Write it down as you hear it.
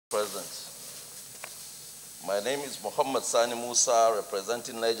President, my name is Muhammad Sani Musa,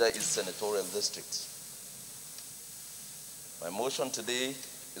 representing Niger East Senatorial District. My motion today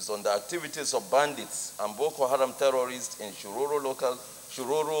is on the activities of bandits and Boko Haram terrorists in Shiroro,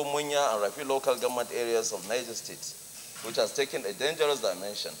 Munya, and Rafi local government areas of Niger State, which has taken a dangerous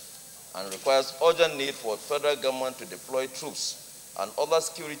dimension and requires urgent need for federal government to deploy troops and other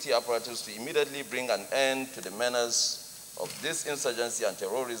security apparatus to immediately bring an end to the menace of this insurgency and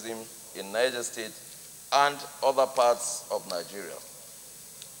terrorism in Niger State and other parts of Nigeria.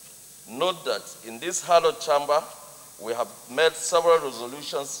 Note that in this hallowed chamber, we have made several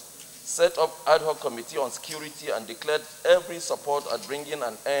resolutions, set up ad hoc committee on security, and declared every support at bringing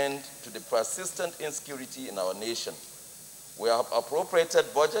an end to the persistent insecurity in our nation. We have appropriated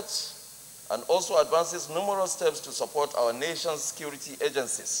budgets and also advances numerous steps to support our nation's security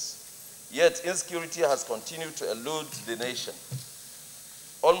agencies. Yet insecurity has continued to elude the nation.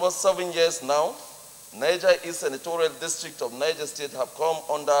 Almost 7 years now, Niger East Senatorial District of Niger State have come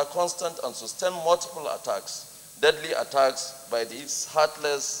under constant and sustained multiple attacks, deadly attacks by these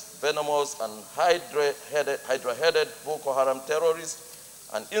heartless, venomous, and hydra-headed Boko Haram terrorists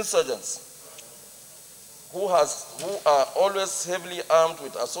and insurgents who are always heavily armed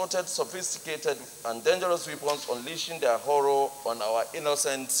with assorted, sophisticated, and dangerous weapons, unleashing their horror on our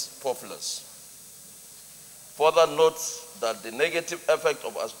innocent populace. Further note that the negative effect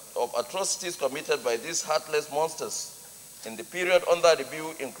of atrocities committed by these heartless monsters in the period under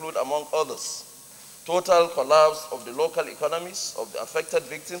review include, among others, total collapse of the local economies of the affected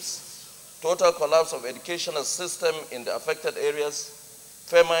victims, total collapse of educational system in the affected areas,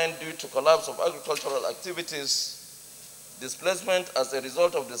 famine due to collapse of agricultural activities, displacement as a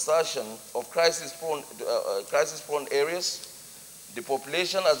result of desertion of crisis-prone areas,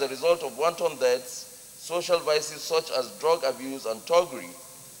 depopulation as a result of wanton deaths, social vices such as drug abuse and thuggery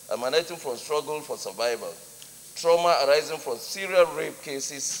emanating from struggle for survival, trauma arising from serial rape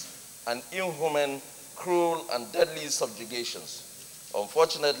cases, and inhuman, cruel, and deadly subjugations.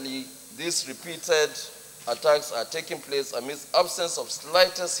 Unfortunately, these repeated attacks are taking place amidst absence of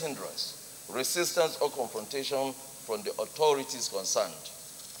slightest hindrance, resistance, or confrontation from the authorities concerned.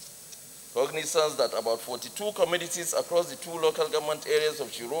 Cognizance that about 42 communities across the two local government areas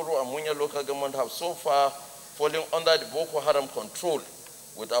of Shiroro and Munya local government have so far fallen under the Boko Haram control,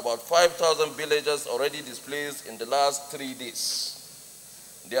 with about 5,000 villagers already displaced in the last 3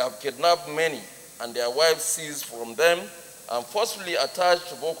 days. They have kidnapped many and their wives seized from them and forcefully attached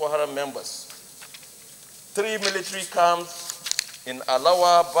to Boko Haram members. 3 military camps in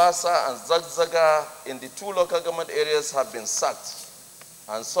Alawa, Basa, and Zagzaga in the two local government areas have been sacked,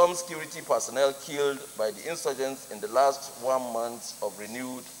 and some security personnel killed by the insurgents in the last 1 month of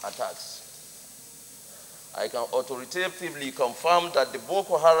renewed attacks. I can authoritatively confirm that the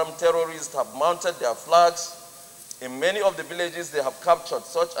Boko Haram terrorists have mounted their flags in many of the villages they have captured,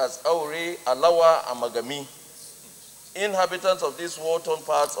 such as Aure, Alawa, and Magami. Inhabitants of these war-torn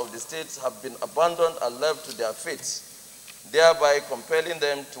parts of the state have been abandoned and left to their fates, thereby compelling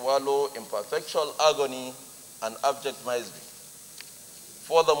them to wallow in perpetual agony and abject misery.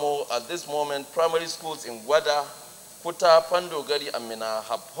 Furthermore, at this moment, primary schools in Gwada, Kuta, Pandogari, and Mina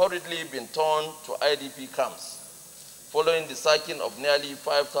have hurriedly been turned to IDP camps, following the sacking of nearly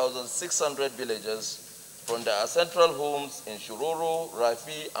 5,600 villagers from their central homes in Shiroro,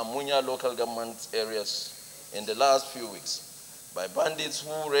 Rafi, and Munya local government areas in the last few weeks by bandits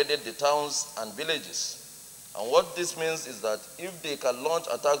who raided the towns and villages. And what this means is that if they can launch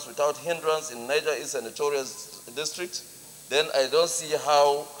attacks without hindrance in Niger East Senatorial District, then I don't see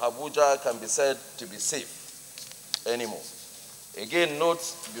how Abuja can be said to be safe anymore. Again, note,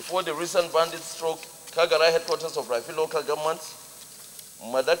 before the recent bandit stroke Kagara headquarters of Rafi local government,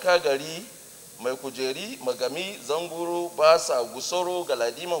 Madaka Gari, Maikujeri, Magami, Zanguru, Basa, Gusoro,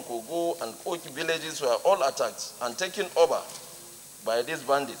 Galadima, Kogo, and Koki villages were all attacked and taken over by these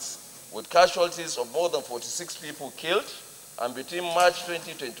bandits, with casualties of more than 46 people killed. And between March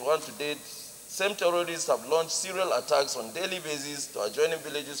 2021 to date, same terrorists have launched serial attacks on daily basis to adjoining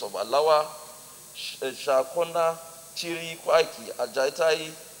villages of Alawa, Shakona, Chiri, Kwaki,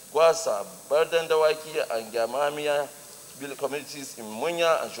 Ajaitai, Gwasa, Bardendawaki, and Gamamia communities in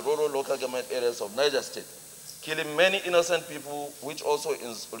Munya and Shiroro local government areas of Niger State, killing many innocent people, which also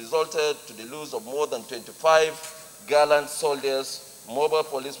resulted to the loss of more than 25 gallant soldiers, mobile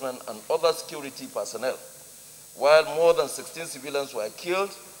policemen, and other security personnel, while more than 16 civilians were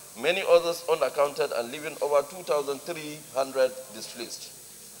killed, many others unaccounted, and leaving over 2,300 displaced,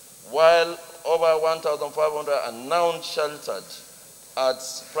 while over 1,500 are now sheltered at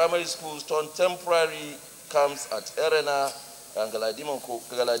primary schools turned temporary camps at Erena, and Galadiman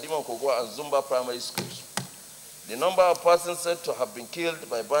Kogo and Zumba primary schools. The number of persons said to have been killed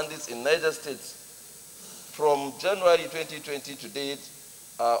by bandits in Niger State from January 2020 to date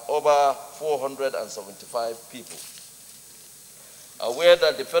are over 475 people. Aware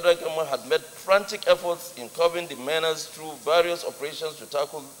that the federal government had made frantic efforts in curbing the menace through various operations to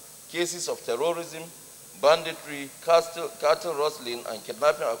tackle cases of terrorism, banditry, cattle rustling, and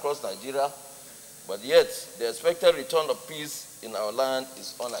kidnapping across Nigeria, but yet the expected return of peace in our land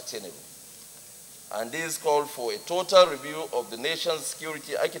is unattainable. And this called for a total review of the nation's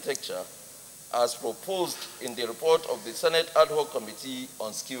security architecture as proposed in the report of the Senate Ad Hoc Committee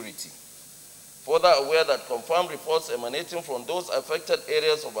on Security. Further aware that confirmed reports emanating from those affected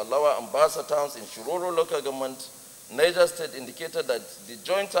areas of Alawa and Basa towns in Shiroro local government, Niger State indicated that the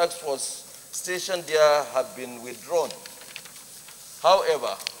Joint Task Force stationed there have been withdrawn.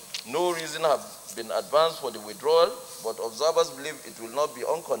 However, no reason has been advanced for the withdrawal, but observers believe it will not be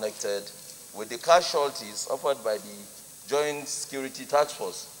unconnected with the casualties suffered by the Joint Security Task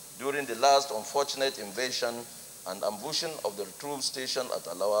Force during the last unfortunate invasion and ambushing of the troops stationed at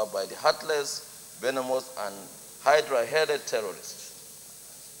Alawa by the heartless, venomous, and hydra-headed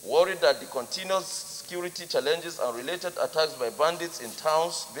terrorists. Worried that the continuous security challenges and related attacks by bandits in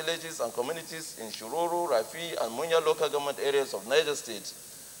towns, villages, and communities in Shiroro, Rafi, and Munya local government areas of Niger State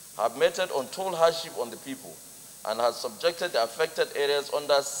have meted untold hardship on the people and has subjected the affected areas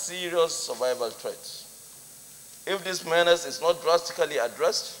under serious survival threats. If this menace is not drastically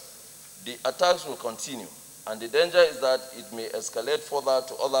addressed, the attacks will continue, and the danger is that it may escalate further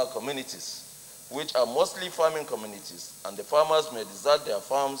to other communities, which are mostly farming communities, and the farmers may desert their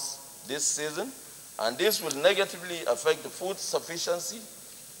farms this season, and this will negatively affect the food sufficiency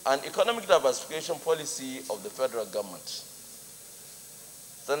and economic diversification policy of the federal government.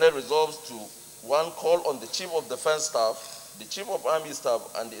 Senate resolves to, 1, call on the Chief of Defense Staff, the Chief of Army Staff,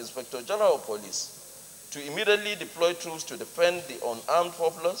 and the Inspector General of Police to immediately deploy troops to defend the unarmed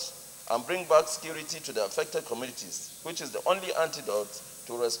populace and bring back security to the affected communities, which is the only antidote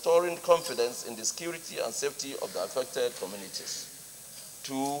to restoring confidence in the security and safety of the affected communities.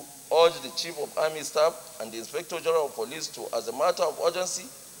 2, urge the Chief of Army Staff and the Inspector General of Police to, as a matter of urgency,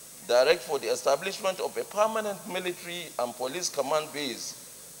 direct for the establishment of a permanent military and police command base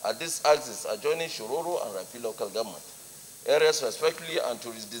at this axis adjoining Shiroro and Rafi local government areas respectively, and to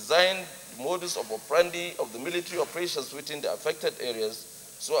redesign the modus operandi of the military operations within the affected areas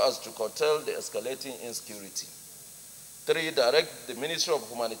so as to curtail the escalating insecurity. 3, direct the Ministry of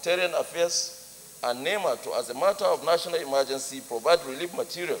Humanitarian Affairs and NEMA to, as a matter of national emergency, provide relief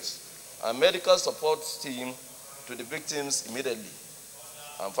materials and medical support team to the victims immediately.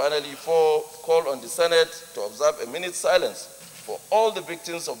 And finally, 4, call on the Senate to observe a minute's silence for all the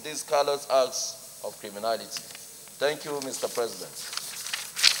victims of these callous acts of criminality. Thank you, Mr. President.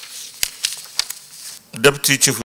 Deputy Chief